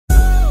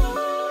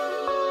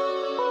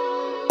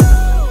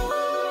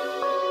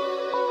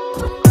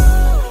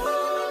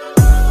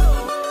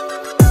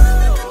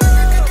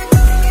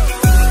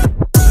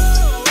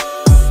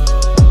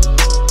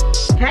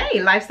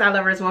Hey lifestyle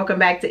lovers, welcome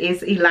back to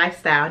It's E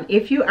Lifestyle. And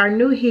if you are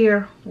new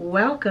here,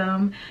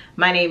 welcome.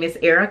 My name is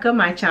Erica.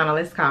 My channel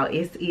is called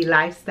It's E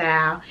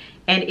Lifestyle,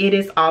 and it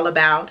is all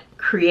about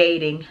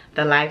creating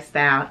the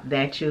lifestyle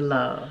that you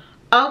love.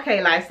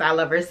 Okay lifestyle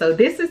lovers, so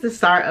this is the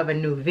start of a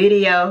new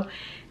video.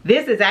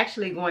 This is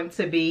actually going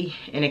to be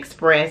an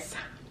express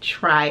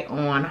try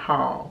on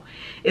haul.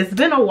 It's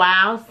been a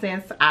while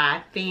since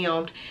I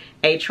filmed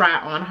a try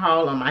on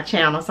haul on my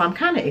channel, so I'm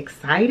kind of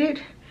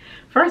excited.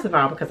 First of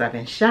all, because I've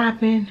been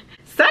shopping.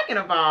 Second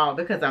of all,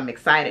 because I'm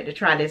excited to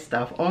try this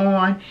stuff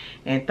on.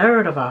 And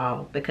third of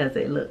all, because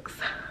it looks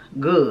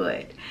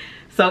good.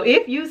 So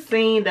if you've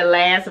seen the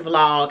last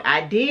vlog,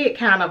 I did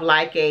kind of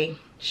like a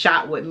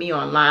shop with me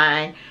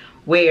online,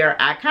 where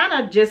I kind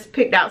of just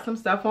picked out some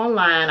stuff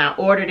online. I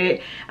ordered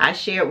it. I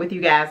shared with you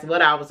guys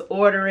what I was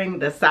ordering,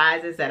 the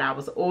sizes that I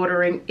was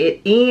ordering it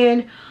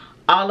in.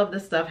 All of the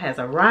stuff has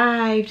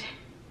arrived,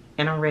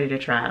 and I'm ready to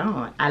try it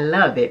on. I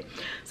love it.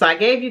 So I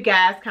gave you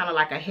guys kind of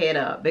like a head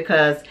up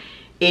because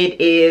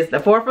it is the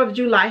 4th of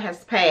July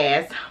has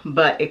passed,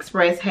 but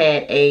Express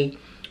had a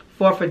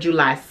 4th of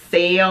July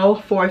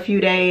sale for a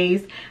few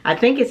days. I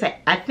think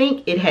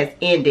it has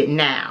ended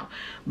now,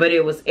 but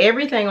it was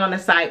everything on the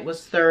site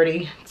was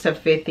 30 to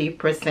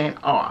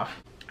 50%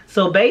 off.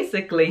 So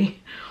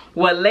basically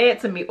what led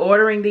to me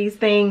ordering these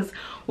things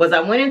was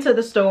I went into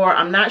the store.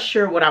 I'm not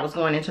sure what I was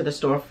going into the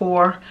store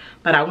for,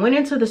 but I went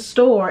into the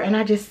store and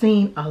I just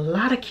seen a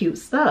lot of cute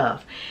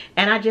stuff,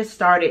 and I just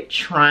started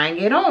trying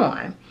it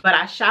on. But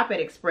I shop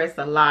at Express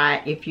a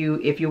lot. If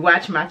you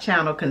watch my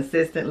channel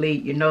consistently,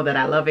 you know that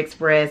I love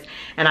Express,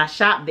 and I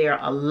shop there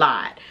a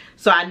lot.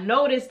 So I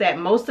noticed that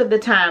most of the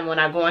time when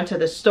I go into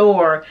the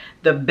store,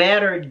 the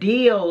better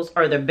deals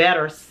or the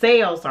better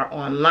sales are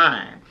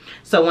online.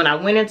 So when I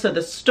went into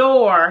the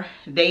store,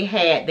 they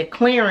had the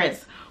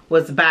clearance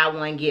was buy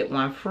one get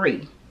one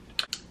free.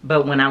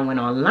 But when I went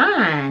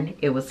online,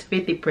 it was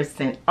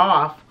 50%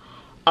 off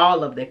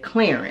all of the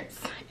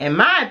clearance. In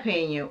my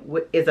opinion,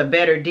 is a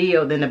better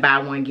deal than the buy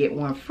one get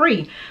one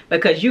free,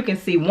 because you can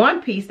see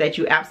one piece that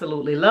you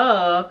absolutely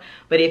love,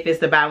 but if it's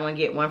the buy one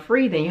get one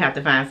free, then you have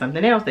to find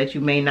something else that you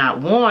may not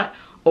want,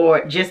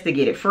 or just to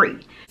get it free.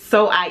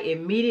 So I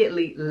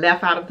immediately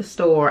left out of the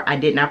store. I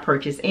did not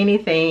purchase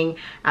anything.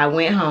 I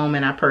went home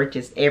and I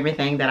purchased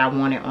everything that I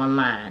wanted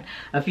online.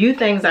 A few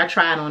things I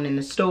tried on in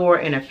the store,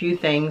 and a few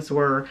things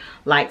were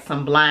like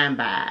some blind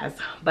buys.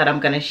 But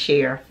I'm gonna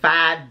share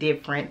 5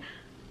 different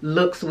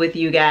looks with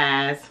you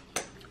guys.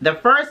 The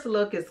first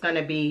look is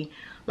gonna be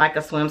like a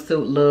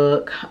swimsuit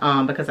look,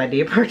 because I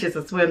did purchase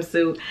a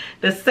swimsuit.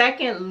 The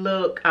second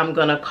look, I'm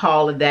gonna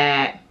call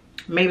that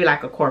maybe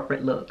like a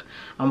corporate look.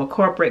 I'm a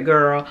corporate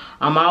girl.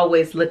 I'm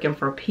always looking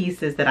for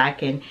pieces that I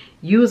can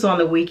use on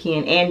the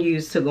weekend and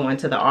use to go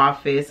into the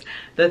office.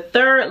 The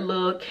third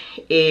look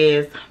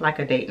is like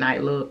a date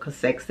night look, a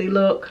sexy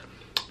look.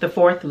 The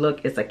fourth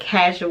look is a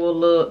casual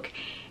look.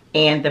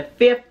 And the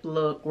fifth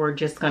look, we're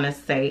just gonna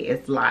say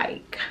it's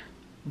like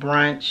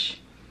brunch,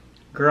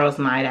 girls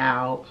night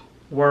out,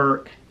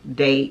 work,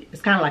 date.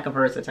 It's kind of like a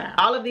versatile.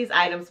 All of these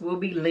items will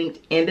be linked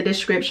in the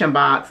description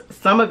box.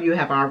 Some of you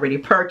have already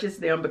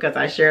purchased them because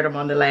I shared them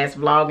on the last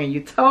vlog and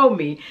you told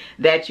me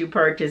that you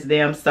purchased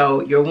them,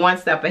 so you're one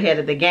step ahead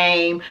of the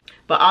game.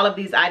 But all of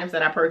these items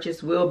that I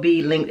purchased will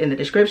be linked in the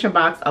description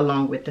box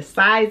along with the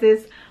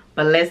sizes.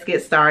 But let's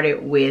get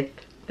started with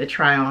the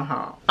try on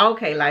haul.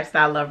 Okay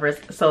lifestyle lovers,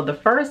 so the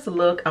first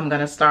look I'm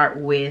gonna start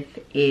with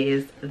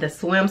is the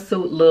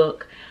swimsuit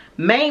look,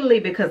 mainly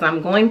because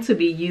I'm going to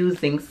be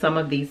using some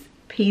of these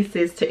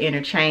pieces to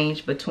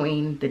interchange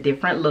between the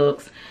different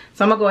looks.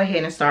 So I'm gonna go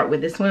ahead and start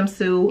with the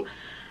swimsuit.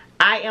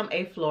 I am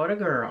a Florida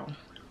girl,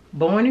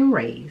 born and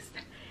raised.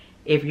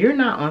 If you're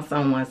not on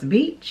someone's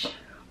beach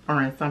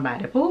or in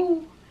somebody's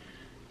pool,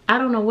 I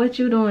don't know what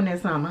you're doing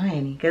this summer,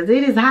 honey, because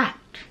it is hot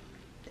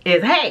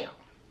as hell.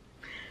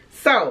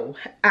 So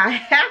I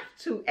have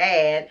to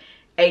add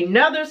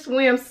another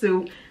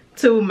swimsuit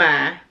to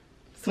my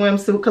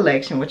swimsuit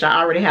collection, which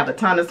I already have a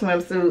ton of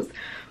swimsuits.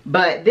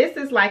 But this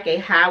is like a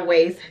high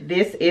waist.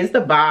 This is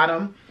the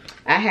bottom.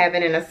 I have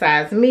it in a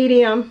size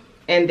medium,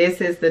 and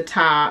this is the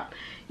top.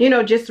 You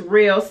know, just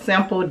real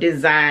simple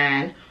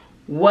design.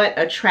 What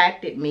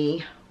attracted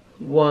me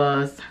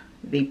was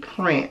the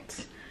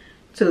print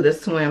to the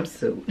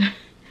swimsuit,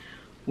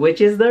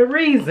 which is the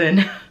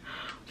reason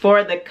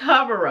for the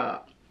cover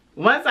up.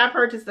 Once I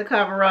purchased the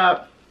cover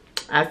up,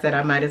 I said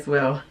I might as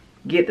well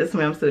get the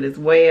swimsuit as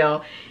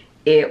well.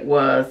 It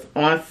was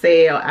on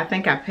sale. I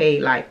think I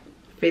paid like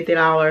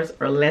 $50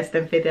 or less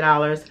than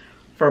 $50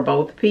 for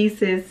both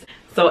pieces.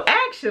 So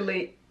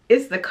actually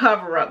it's the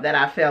cover up that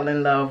I fell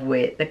in love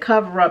with, the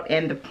cover up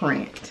and the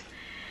print.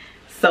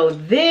 So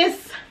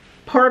this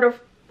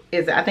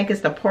I think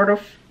it's the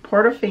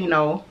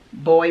Portofino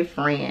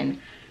boyfriend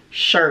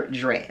shirt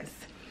dress.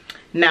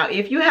 Now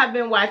if you have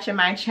been watching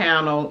my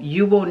channel,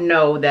 you will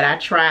know that I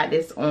tried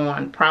this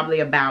on probably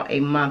about a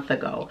month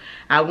ago.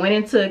 I went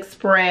into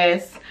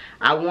Express.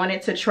 I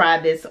wanted to try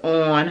this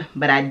on,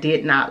 but I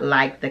did not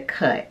like the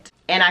cut.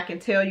 And I can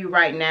tell you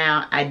right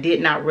now, I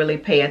did not really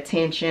pay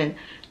attention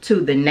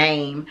to the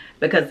name,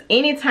 because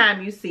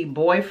anytime you see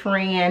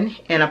boyfriend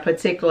in a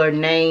particular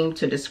name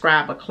to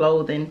describe a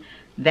clothing,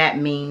 that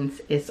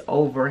means it's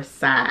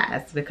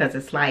oversized, because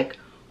it's like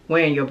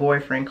wearing your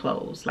boyfriend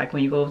clothes. Like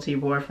when you go to your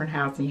boyfriend's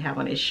house and you have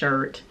on his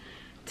shirt,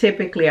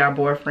 typically our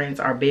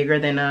boyfriends are bigger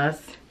than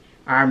us,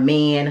 our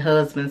men,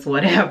 husbands,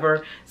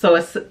 whatever. So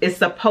it's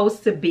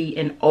supposed to be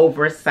an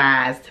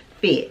oversized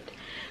fit.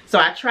 So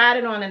I tried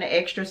it on in an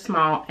extra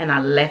small and I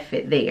left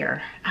it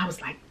there. I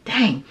was like,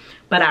 dang,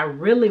 but I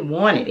really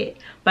wanted it.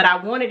 But I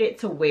wanted it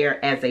to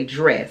wear as a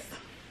dress.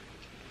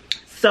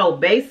 So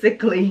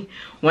basically,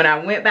 when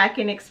I went back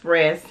in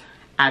Express,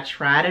 I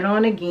tried it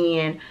on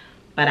again,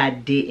 but I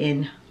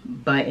didn't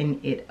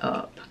button it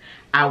up.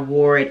 I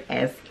wore it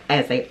as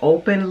a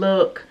open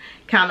look,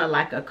 kind of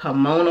like a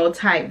kimono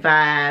type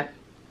vibe,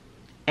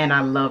 and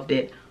I loved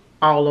it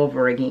all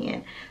over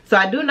again. So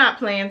I do not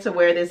plan to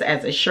wear this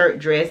as a shirt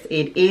dress.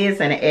 It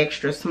is an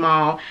extra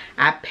small.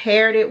 I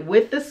paired it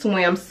with the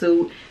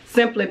swimsuit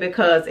simply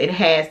because it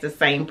has the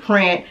same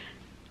print.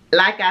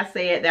 Like I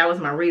said, that was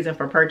my reason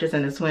for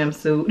purchasing the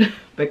swimsuit,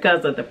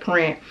 because of the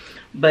print.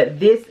 But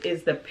this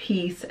is the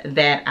piece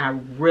that I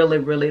really,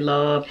 really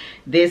love.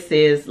 This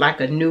is like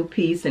a new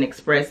piece in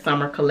Express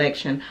Summer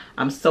Collection.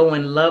 I'm so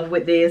in love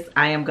with this.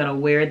 I am going to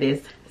wear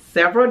this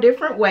several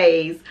different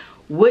ways,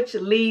 which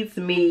leads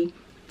me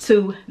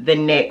to the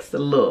next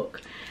look.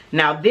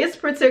 Now this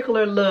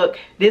particular look,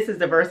 this is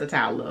the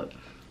versatile look.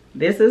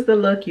 This is the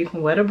look you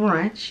can wear to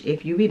brunch.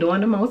 If you be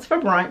doing the most for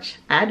brunch,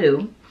 I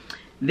do.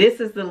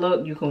 This is the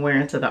look you can wear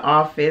into the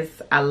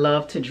office. I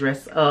love to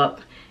dress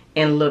up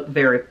and look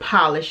very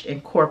polished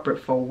and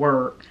corporate for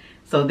work.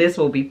 So this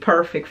will be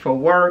perfect for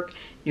work.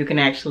 You can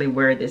actually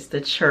wear this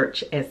to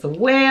church as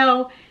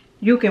well.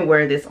 You can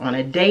wear this on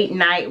a date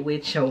night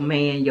with your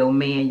man, your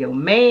man, your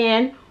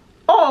man.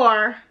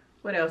 Or,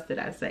 what else did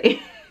I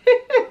say?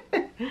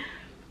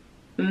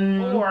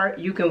 Or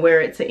you can wear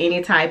it to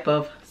any type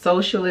of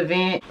social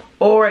event,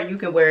 or you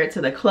can wear it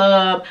to the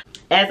club.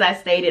 As I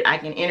stated, I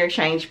can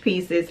interchange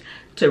pieces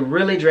to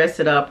really dress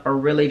it up or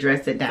really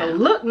dress it down. So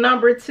look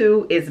number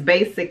 2 is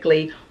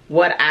basically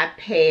what I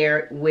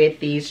paired with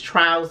these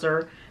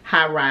Trouser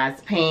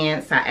high-rise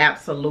pants. I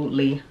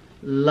absolutely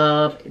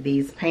love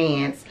these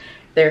pants.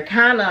 They're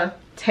kind of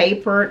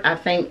tapered. I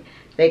think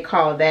they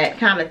call that,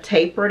 kind of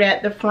tapered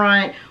at the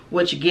front,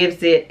 which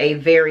gives it a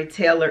very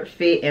tailored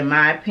fit in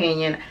my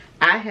opinion.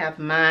 I have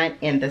mine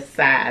in the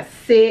size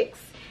 6,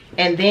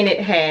 and then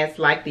it has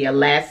like the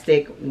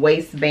elastic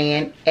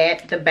waistband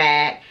at the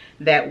back.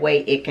 That way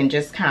it can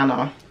just kind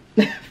of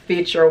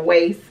fit your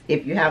waist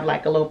if you have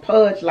like a little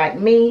pudge like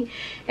me.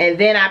 And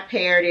then I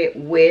paired it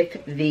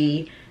with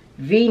the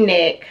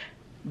V-neck.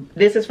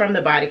 This is from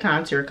the Body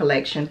Contour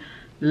collection.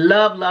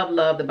 Love, love,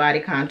 love the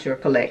Body Contour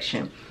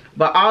collection.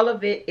 But all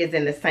of it is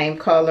in the same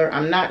color.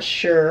 I'm not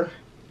sure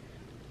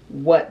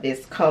what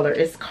this color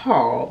is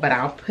called, but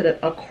I'll put it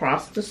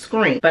across the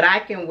screen. But I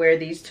can wear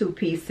these 2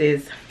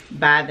 pieces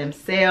by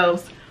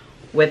themselves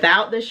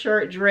without the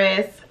shirt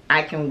dress.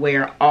 I can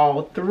wear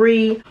all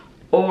 3,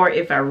 or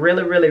if I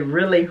really, really,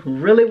 really,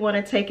 really want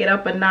to take it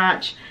up a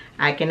notch,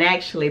 I can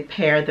actually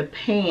pair the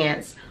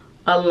pants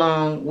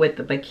along with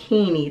the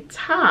bikini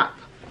top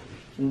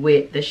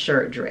with the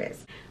shirt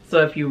dress.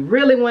 So if you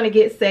really want to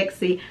get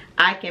sexy,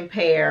 I can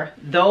pair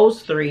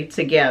those 3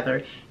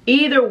 together.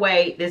 Either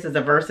way, this is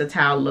a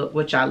versatile look,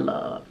 which I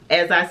love.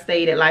 As I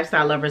stated,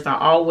 lifestyle lovers, I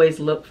always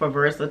look for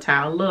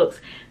versatile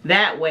looks.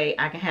 That way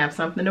I can have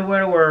something to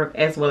wear to work,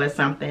 as well as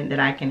something that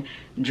I can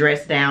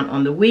dress down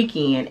on the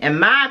weekend. In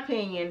my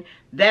opinion,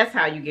 that's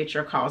how you get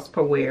your cost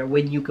per wear,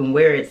 when you can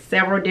wear it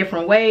several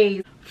different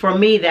ways. For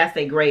me, that's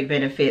a great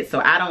benefit. So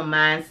I don't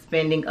mind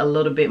spending a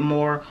little bit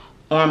more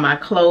on my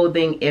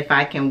clothing if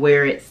I can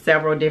wear it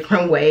several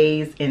different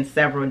ways in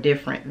several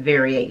different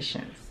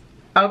variations.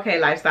 Okay,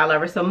 lifestyle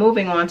lovers, so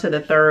moving on to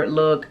the third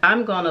look,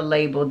 I'm going to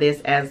label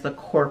this as the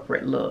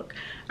corporate look.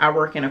 I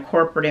work in a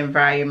corporate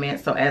environment,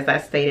 so as I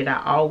stated,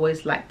 I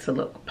always like to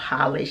look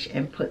polished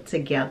and put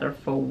together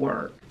for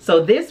work.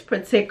 So this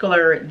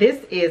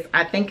is,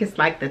 I think it's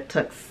like the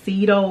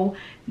tuxedo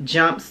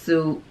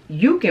jumpsuit.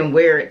 You can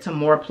wear it to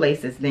more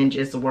places than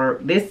just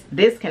work.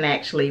 This can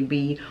actually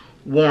be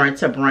worn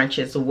to brunch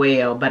as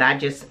well,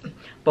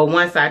 but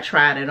once I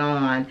tried it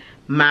on,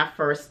 my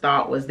first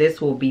thought was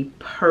this will be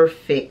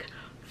perfect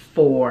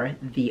for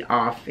the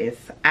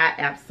office. I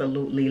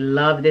absolutely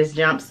love this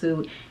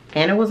jumpsuit,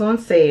 and it was on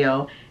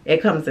sale.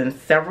 It comes in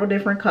several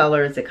different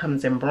colors. It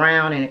comes in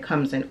brown and it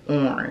comes in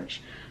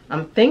orange.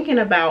 I'm thinking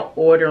about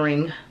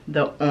ordering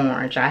the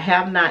orange. I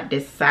have not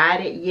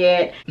decided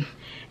yet,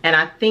 and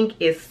I think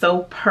it's so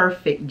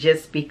perfect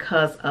just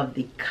because of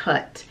the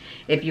cut.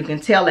 If you can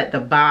tell at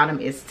the bottom,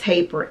 it's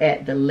tapered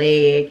at the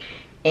leg,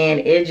 and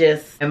it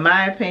just, in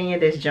my opinion,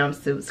 this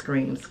jumpsuit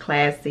screams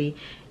classy.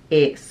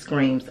 It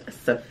screams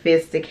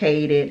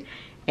sophisticated,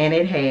 and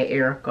it had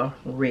Erica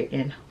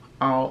written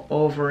all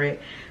over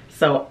it.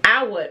 So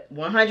I would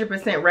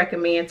 100%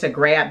 recommend to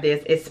grab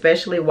this,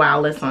 especially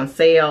while it's on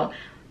sale.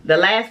 The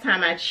last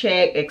time I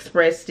checked,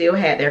 Express still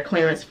had their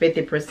clearance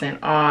 50%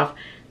 off.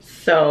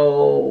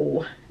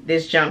 So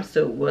this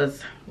jumpsuit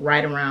was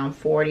right around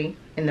 40,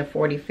 in the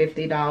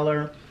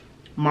 $40–50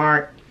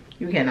 mark.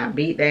 You cannot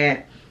beat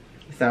that.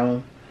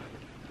 So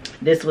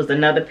this was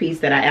another piece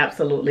that I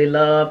absolutely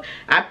love.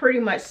 I pretty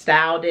much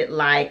styled it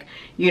like,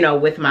 you know,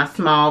 with my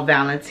small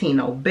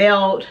Valentino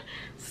belt,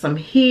 some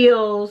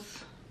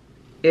heels.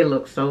 It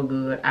looks so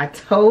good. I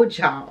told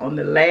y'all on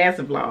the last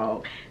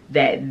vlog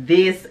that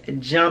this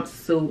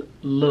jumpsuit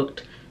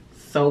looked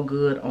so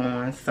good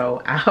on.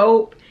 So I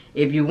hope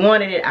if you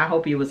wanted it, I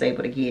hope you was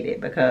able to get it,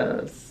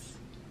 because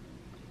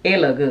it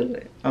looked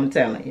good. I'm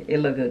telling you, it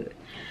looked good.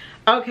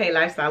 Okay,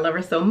 lifestyle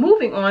lovers, so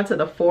moving on to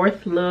the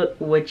fourth look,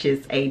 which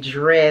is a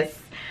dress.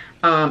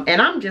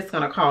 And I'm just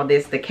gonna call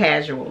this the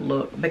casual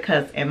look,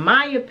 because in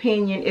my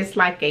opinion, it's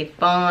like a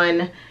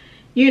fun,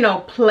 you know,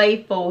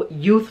 playful,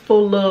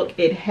 youthful look.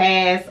 It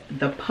has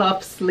the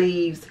puff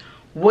sleeves,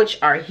 which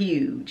are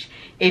huge.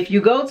 If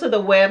you go to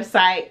the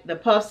website, the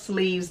puff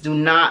sleeves do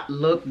not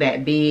look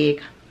that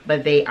big,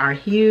 but they are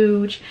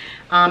huge.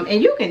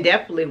 And you can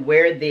definitely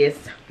wear this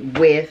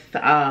with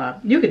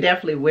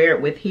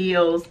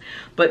heels,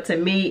 but to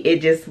me it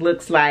just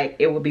looks like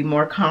it would be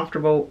more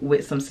comfortable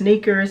with some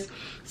sneakers.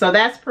 So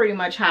that's pretty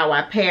much how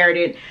I paired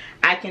it.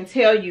 I can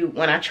tell you,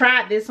 when I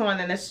tried this on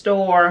in the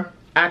store,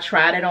 I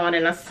tried it on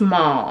in a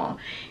small,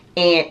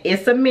 and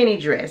it's a mini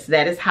dress.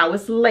 That is how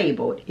it's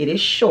labeled. It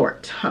is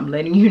short. I'm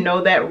letting you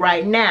know that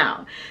right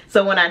now.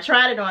 So when I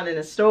tried it on in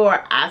the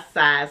store, I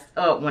sized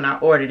up when I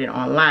ordered it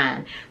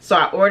online. So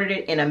I ordered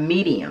it in a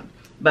medium,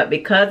 but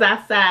because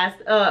I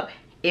sized up,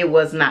 it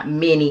was not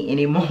mini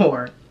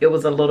anymore. It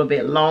was a little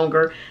bit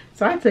longer.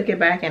 So I took it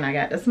back and I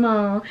got the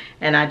small,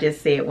 and I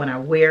just said when I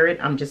wear it,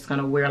 I'm just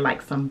gonna wear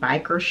like some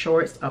biker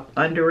shorts up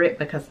under it,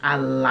 because I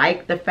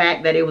like the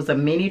fact that it was a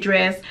mini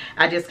dress.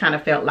 I just kind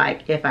of felt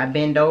like if I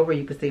bend over,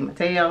 you can see my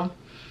tail.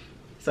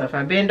 So if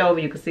I bend over,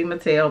 you can see my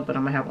tail, but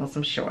I'm gonna have on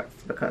some shorts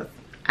because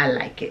I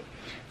like it.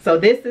 So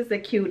this is a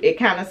cute, it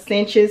kind of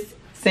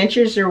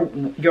cinches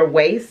your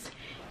waist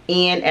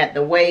in at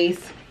the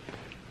waist.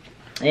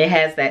 It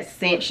has that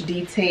cinch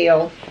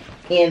detail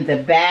in the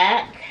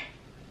back.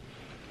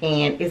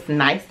 And it's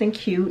nice and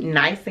cute,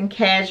 nice and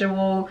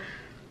casual.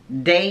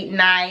 Date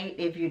night,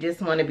 if you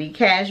just want to be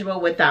casual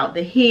without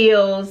the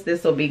heels,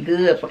 this will be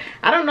good for.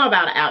 I don't know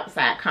about an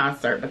outside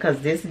concert,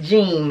 because this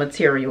jean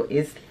material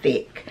is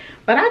thick,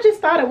 but I just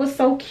thought it was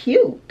so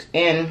cute,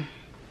 and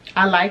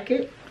I like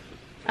it.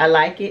 I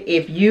like it.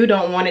 If you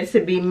don't want it to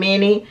be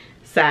mini,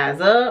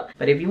 size up.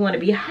 But if you want to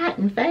be hot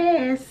and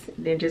fast,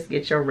 then just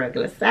get your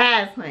regular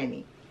size,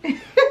 honey.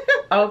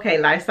 Okay,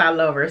 lifestyle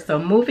lovers, so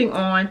moving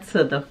on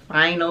to the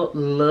final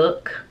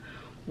look,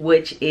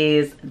 which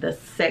is the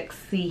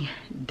sexy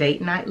date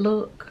night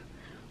look,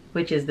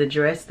 which is the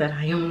dress that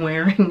I am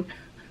wearing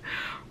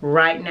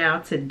right now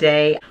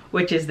today,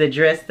 which is the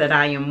dress that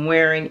I am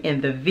wearing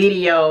in the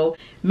video.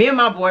 Me and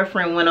my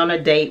boyfriend went on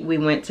a date. We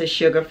went to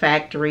Sugar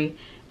Factory,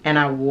 and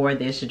I wore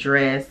this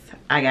dress.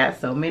 I got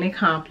so many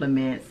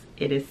compliments.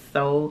 It is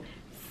so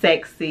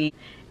sexy.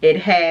 It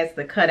has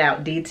the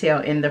cutout detail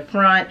in the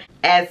front,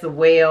 as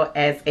well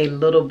as a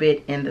little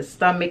bit in the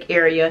stomach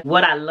area.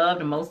 What I love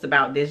the most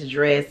about this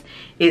dress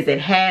is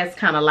it has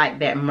kind of like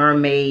that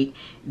mermaid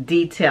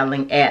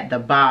detailing at the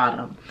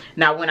bottom.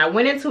 Now, when I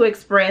went into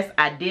Express,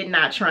 I did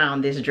not try on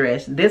this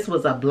dress. This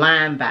was a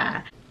blind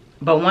buy.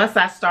 But once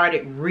I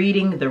started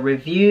reading the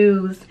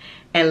reviews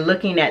and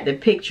looking at the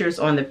pictures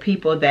on the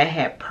people that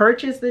had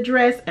purchased the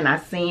dress, and I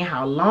seen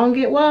how long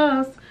it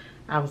was,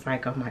 I was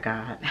like, oh my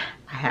God,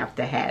 I have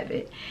to have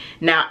it.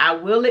 Now, I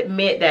will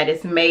admit that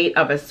it's made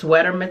of a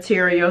sweater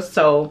material.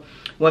 So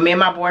when me and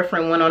my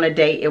boyfriend went on a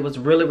date, it was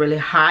really, really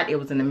hot. It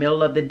was in the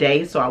middle of the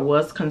day, so I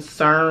was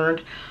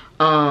concerned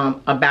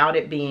about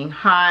it being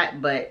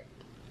hot, but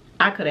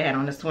I could have had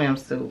on a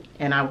swimsuit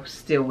and I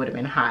still would have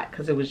been hot,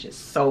 because it was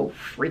just so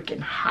freaking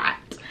hot.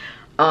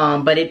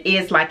 But it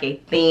is like a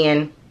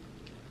thin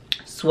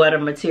sweater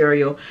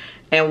material,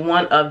 and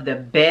one of the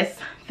best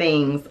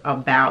things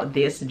about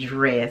this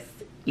dress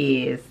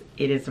is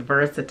it is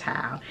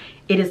versatile.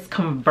 It is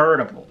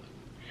convertible,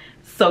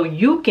 so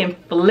you can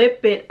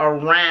flip it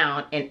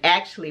around and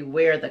actually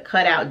wear the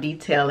cutout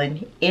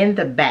detailing in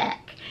the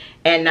back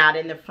and not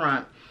in the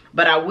front.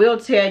 But I will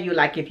tell you,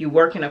 like, if you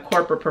work in a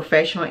corporate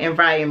professional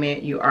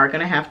environment, you are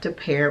going to have to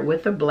pair it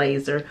with a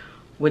blazer,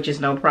 which is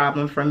no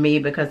problem for me,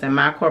 because in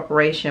my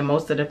corporation,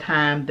 most of the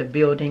time the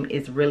building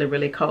is really,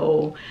 really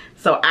cold.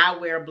 So I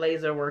wear a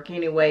blazer work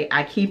anyway.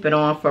 I keep it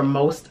on for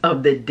most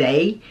of the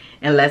day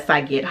unless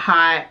I get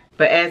hot.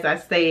 But as I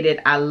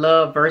stated, I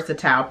love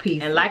versatile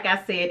pieces. And like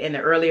I said in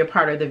the earlier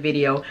part of the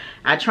video,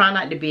 I try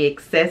not to be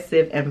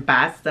excessive and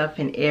buy stuff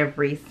in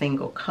every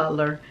single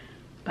color.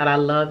 But I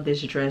love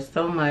this dress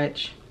so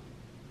much,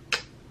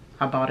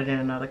 I bought it in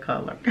another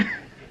color.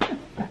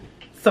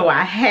 So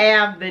I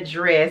have the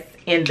dress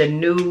in the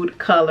nude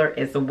color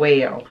as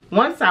well.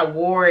 Once I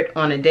wore it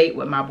on a date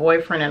with my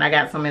boyfriend and I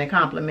got so many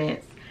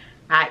compliments,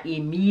 I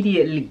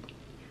immediately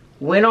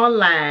went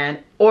online,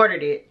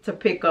 ordered it to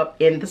pick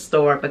up in the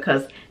store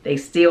because they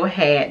still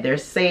had their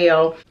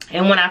sale.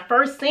 And when I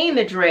first seen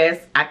the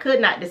dress, I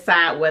could not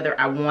decide whether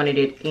I wanted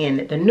it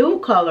in the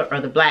nude color or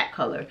the black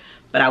color,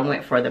 but I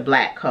went for the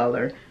black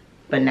color.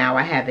 But now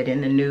I have it in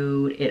the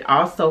nude. It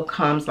also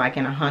comes like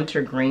in a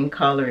hunter green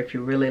color if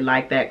you really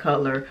like that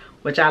color,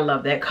 which I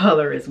love that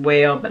color as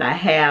well, but I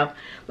have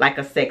like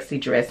a sexy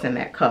dress in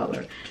that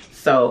color.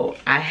 So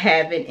I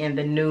have it in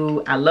the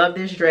nude. I love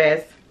this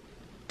dress.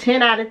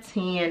 10 out of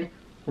 10,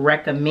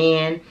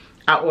 recommend.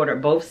 I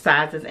ordered both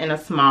sizes in a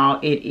small.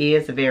 It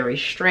is very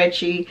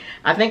stretchy.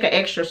 I think an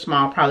extra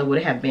small probably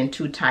would have been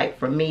too tight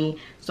for me,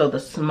 so the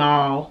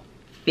small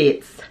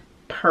fits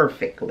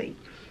perfectly.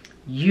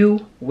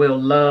 You will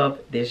love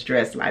this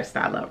dress,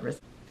 lifestyle lovers.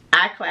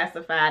 I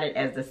classified it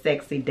as the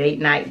sexy date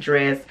night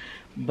dress,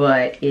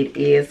 but it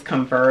is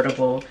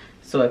convertible.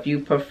 So if you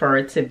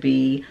prefer to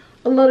be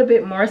a little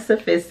bit more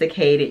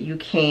sophisticated, you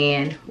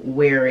can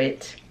wear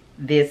it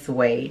this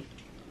way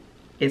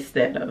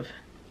instead of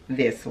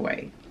this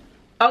way.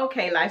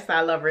 Okay,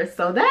 lifestyle lovers,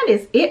 so that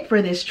is it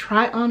for this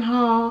try on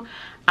haul.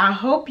 I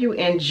hope you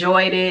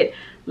enjoyed it.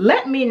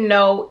 Let me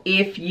know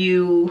if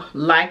you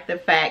like the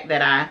fact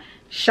that I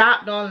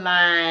shopped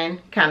online,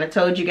 kind of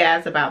told you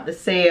guys about the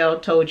sale,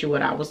 told you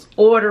what I was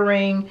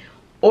ordering,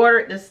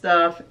 ordered the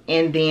stuff,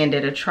 and then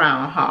did a try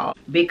on haul,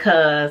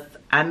 because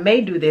I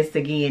may do this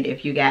again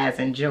if you guys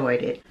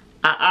enjoyed it.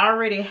 I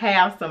already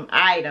have some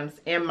items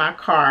in my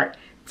cart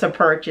to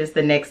purchase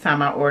the next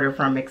time I order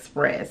from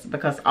Express,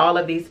 because all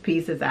of these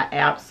pieces I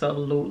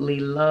absolutely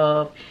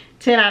love.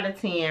 10 out of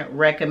 10,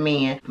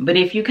 recommend. But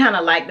if you kind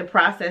of like the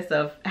process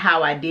of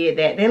how I did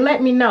that, then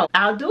let me know.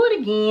 I'll do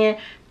it again,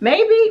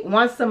 maybe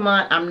once a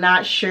month, I'm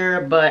not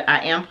sure, but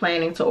I am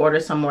planning to order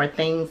some more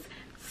things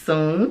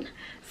soon.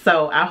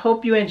 So I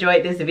hope you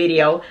enjoyed this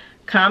video.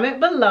 Comment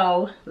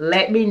below,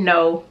 let me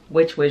know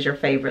which was your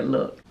favorite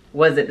look.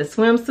 Was it the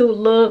swimsuit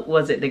look?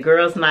 Was it the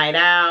girls' night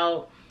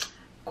out,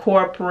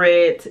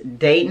 corporate,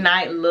 date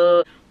night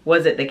look?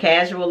 Was it the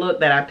casual look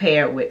that I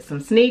paired with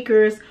some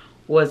sneakers?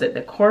 Was it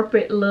the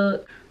corporate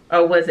look?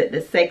 Or was it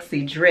the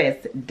sexy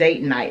dress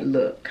date night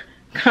look?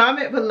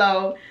 Comment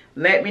below,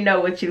 let me know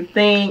what you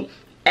think.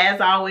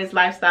 As always,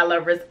 lifestyle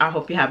lovers, I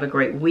hope you have a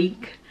great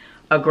week,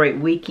 a great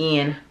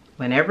weekend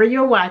whenever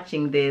you're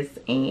watching this,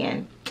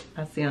 and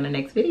I'll see you on the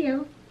next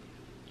video.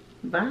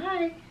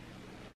 Bye.